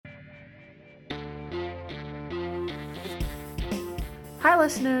Hi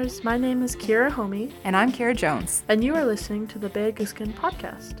listeners, my name is Kira Homey. And I'm Kira Jones. And you are listening to the Bay Guskin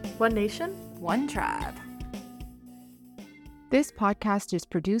podcast. One nation, one tribe. This podcast is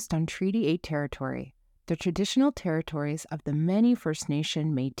produced on Treaty 8 territory, the traditional territories of the many First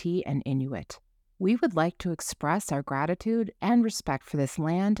Nation, Métis, and Inuit. We would like to express our gratitude and respect for this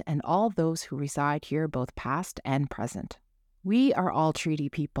land and all those who reside here, both past and present. We are all treaty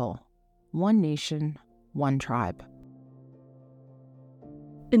people. One nation, one tribe.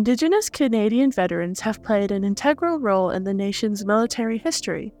 Indigenous Canadian veterans have played an integral role in the nation's military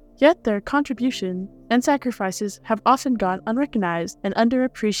history, yet their contribution and sacrifices have often gone unrecognized and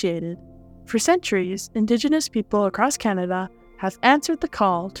underappreciated. For centuries, Indigenous people across Canada have answered the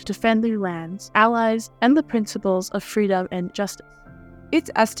call to defend their lands, allies, and the principles of freedom and justice.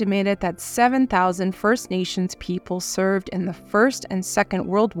 It's estimated that 7,000 First Nations people served in the First and Second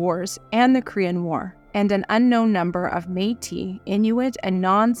World Wars and the Korean War, and an unknown number of Métis, Inuit, and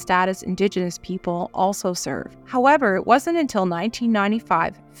non-status Indigenous people also served. However, it wasn't until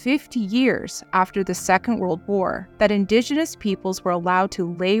 1995, 50 years after the Second World War, that Indigenous peoples were allowed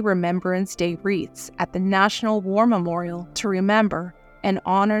to lay Remembrance Day wreaths at the National War Memorial to remember and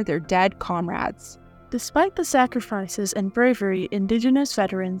honor their dead comrades. Despite the sacrifices and bravery Indigenous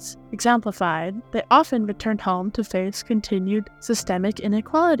veterans exemplified, they often returned home to face continued systemic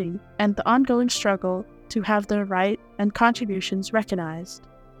inequality and the ongoing struggle to have their right and contributions recognized.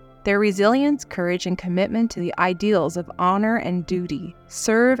 Their resilience, courage, and commitment to the ideals of honor and duty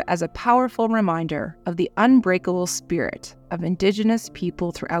serve as a powerful reminder of the unbreakable spirit of Indigenous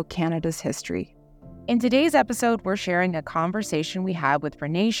people throughout Canada's history. In today's episode, we're sharing a conversation we had with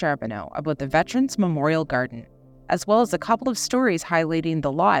Renee Charbonneau about the Veterans Memorial Garden, as well as a couple of stories highlighting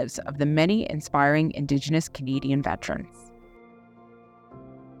the lives of the many inspiring Indigenous Canadian veterans.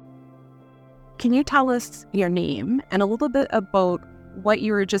 Can you tell us your name and a little bit about what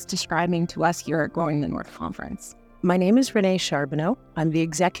you were just describing to us here at Growing the North Conference? My name is Renee Charbonneau. I'm the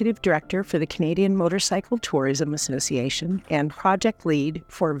Executive Director for the Canadian Motorcycle Tourism Association and Project Lead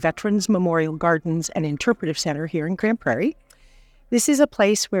for Veterans Memorial Gardens and Interpretive Centre here in Grand Prairie. This is a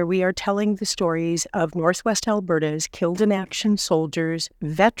place where we are telling the stories of Northwest Alberta's killed in action soldiers,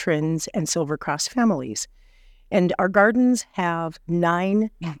 veterans, and Silver Cross families. And our gardens have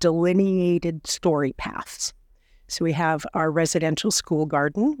 9 delineated story paths. So we have our residential school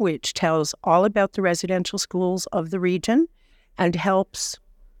garden, which tells all about the residential schools of the region and helps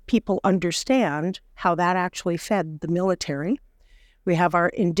people understand how that actually fed the military. We have our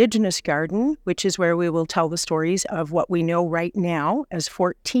Indigenous garden, which is where we will tell the stories of what we know right now as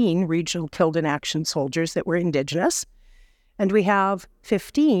 14 regional killed in action soldiers that were Indigenous. And we have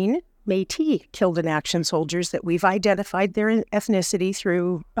 15 Métis killed in action soldiers that we've identified their ethnicity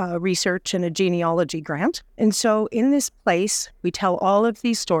through research and a genealogy grant. And so in this place, we tell all of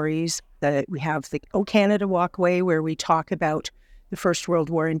these stories. That we have the O Canada Walkway, where we talk about the First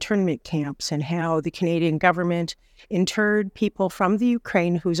World War internment camps and how the Canadian government interred people from the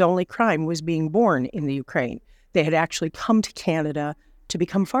Ukraine whose only crime was being born in the Ukraine. They had actually come to Canada to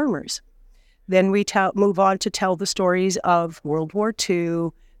become farmers. Then we move on to tell the stories of World War II,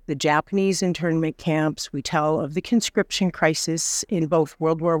 the Japanese internment camps. We tell of the conscription crisis in both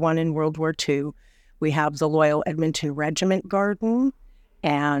World War I and World War II. We have the Loyal Edmonton Regiment Garden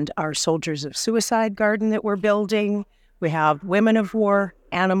and our Soldiers of Suicide Garden that we're building. We have Women of War,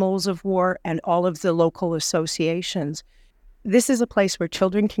 Animals of War, and all of the local associations. This is a place where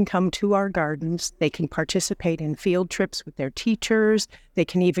children can come to our gardens. They can participate in field trips with their teachers. They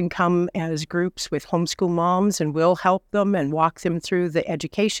can even come as groups with homeschool moms, and we'll help them and walk them through the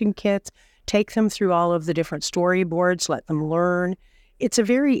education kits, take them through all of the different storyboards, let them learn. It's a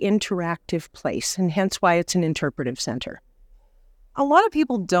very interactive place, and hence why it's an interpretive center. A lot of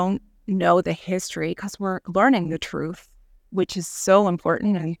people don't know the history because we're learning the truth, which is so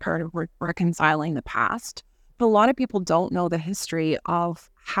important and part of reconciling the past. But a lot of people don't know the history of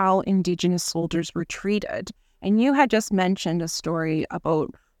how Indigenous soldiers were treated. And you had just mentioned a story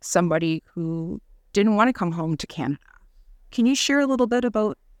about somebody who didn't want to come home to Canada. Can you share a little bit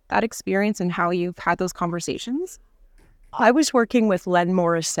about that experience and how you've had those conversations? I was working with Len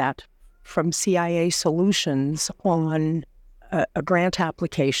Morissette from CIA Solutions on a grant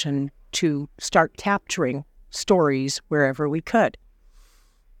application to start capturing stories wherever we could.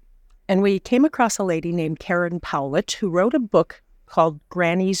 And we came across a lady named Karen Powlett who wrote a book called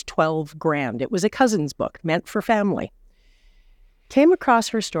Granny's 12 Grand. It was a cousin's book meant for family. Came across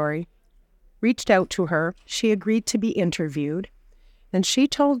her story, reached out to her. She agreed to be interviewed. And she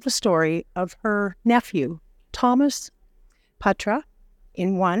told the story of her nephew, Thomas Patra,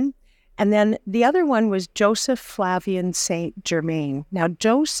 in one, And then the other one was Joseph Flavian St. Germain. Now,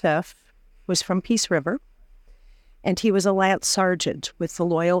 Joseph was from Peace River, and he was a lance sergeant with the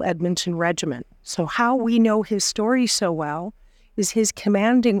Loyal Edmonton Regiment. So how we know his story so well is his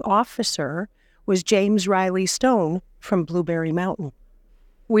commanding officer was James Riley Stone from Blueberry Mountain.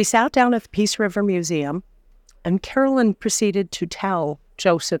 We sat down at the Peace River Museum, and Carolyn proceeded to tell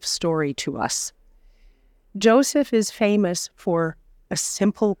Joseph's story to us. Joseph is famous for a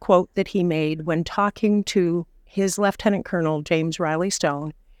simple quote that he made when talking to his Lieutenant Colonel, James Riley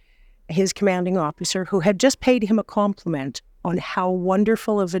Stone, his commanding officer, who had just paid him a compliment on how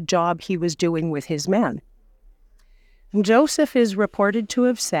wonderful of a job he was doing with his men. And Joseph is reported to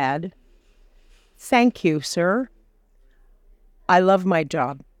have said, "Thank you, sir. I love my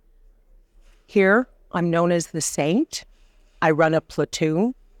job. Here, I'm known as the Saint. I run a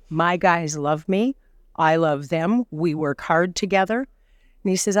platoon. My guys love me. I love them. We work hard together." And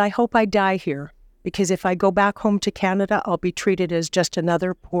he says, "I hope I die here, because if I go back home to Canada, I'll be treated as just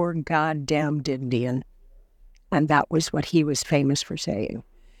another poor goddamned Indian." And that was what he was famous for saying.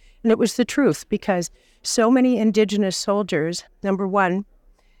 And it was the truth, because so many Indigenous soldiers, number one,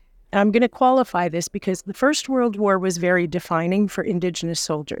 and I'm going to qualify this because the First World War was very defining for Indigenous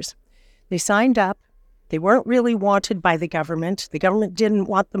soldiers. They signed up. They weren't really wanted by the government. The government didn't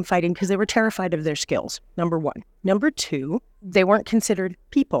want them fighting because they were terrified of their skills, number one. Number two, they weren't considered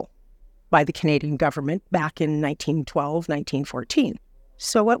people by the Canadian government back in 1912, 1914.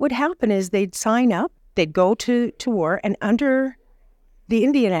 So what would happen is they'd sign up, they'd go to war, and under the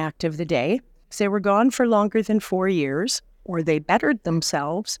Indian Act of the day, if they were gone for longer than 4 years, or they bettered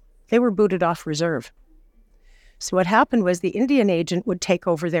themselves, they were booted off reserve. So what happened was the Indian agent would take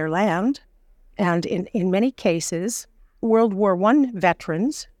over their land, and in many cases, World War I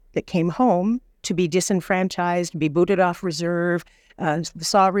veterans that came home to be disenfranchised, be booted off reserve. The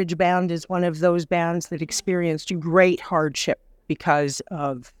Sawridge Band is one of those bands that experienced great hardship because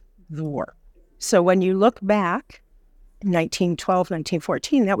of the war. So when you look back, 1912,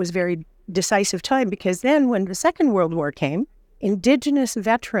 1914, that was a very decisive time, because then when the Second World War came, Indigenous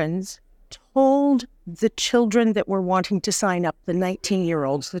veterans told the children that were wanting to sign up, the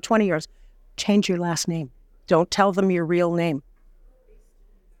 19-year-olds, the 20-year-olds, change your last name. Don't tell them your real name.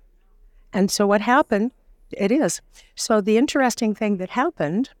 And so what happened, it is. So the interesting thing that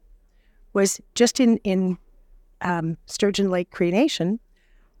happened was just in Sturgeon Lake Cree Nation,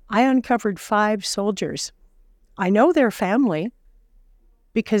 I uncovered 5 soldiers. I know their family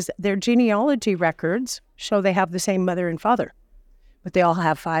because their genealogy records show they have the same mother and father, but they all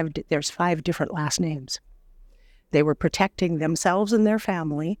have there's 5 different last names. They were protecting themselves and their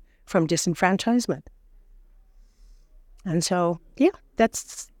family from disenfranchisement. And so, yeah,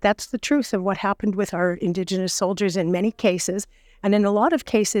 that's the truth of what happened with our Indigenous soldiers in many cases. And in a lot of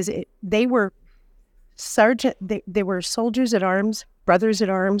cases, they were they were soldiers at arms, brothers at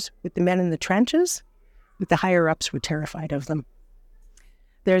arms with the men in the trenches, but the higher-ups were terrified of them.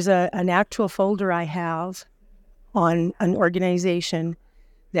 There's an actual folder I have on an organization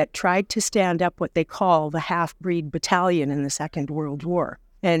that tried to stand up what they call the half-breed battalion in the Second World War.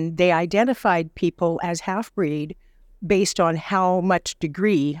 And they identified people as half-breed based on how much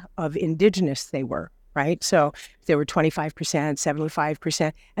degree of Indigenous they were, right? So they were 25%,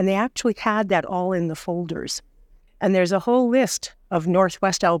 75%, and they actually had that all in the folders. And there's a whole list of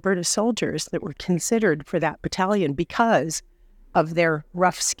Northwest Alberta soldiers that were considered for that battalion because of their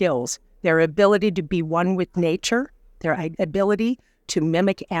rough skills, their ability to be one with nature, their ability to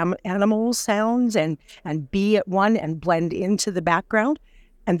mimic animal sounds and be at one and blend into the background.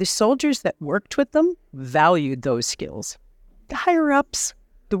 And the soldiers that worked with them valued those skills. The higher-ups,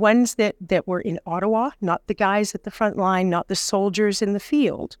 the ones that were in Ottawa, not the guys at the front line, not the soldiers in the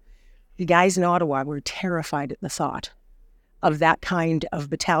field. The guys in Ottawa were terrified at the thought of that kind of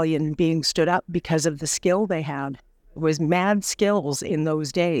battalion being stood up because of the skill they had. It was mad skills in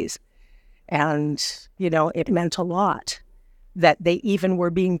those days. And, it meant a lot that they even were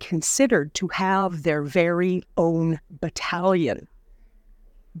being considered to have their very own battalion.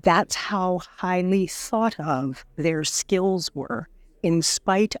 That's how highly thought of their skills were, in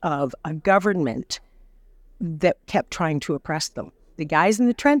spite of a government that kept trying to oppress them. The guys in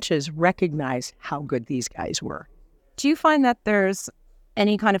the trenches recognized how good these guys were. Do you find that there's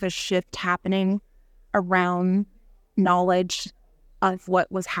any kind of a shift happening around knowledge of what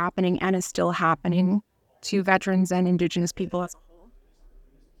was happening and is still happening to veterans and Indigenous people as a whole?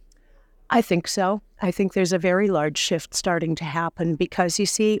 I think so. I think there's a very large shift starting to happen because, you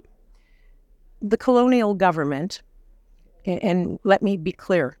see, the colonial government And let me be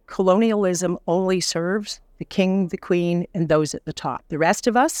clear, colonialism only serves the king, the queen, and those at the top. The rest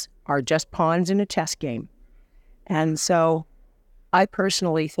of us are just pawns in a chess game. And so I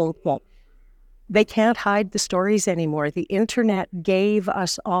personally think that they can't hide the stories anymore. The internet gave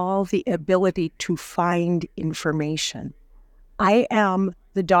us all the ability to find information. I am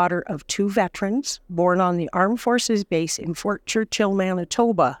the daughter of 2 veterans born on the Armed Forces Base in Fort Churchill,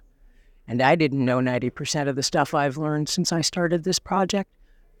 Manitoba. And I didn't know 90% of the stuff I've learned since I started this project.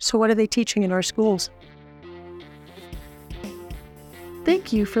 So what are they teaching in our schools?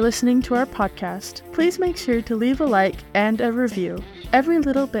 Thank you for listening to our podcast. Please make sure to leave a like and a review. Every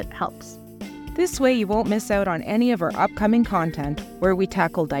little bit helps. This way you won't miss out on any of our upcoming content where we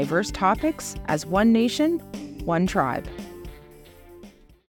tackle diverse topics as one nation, one tribe.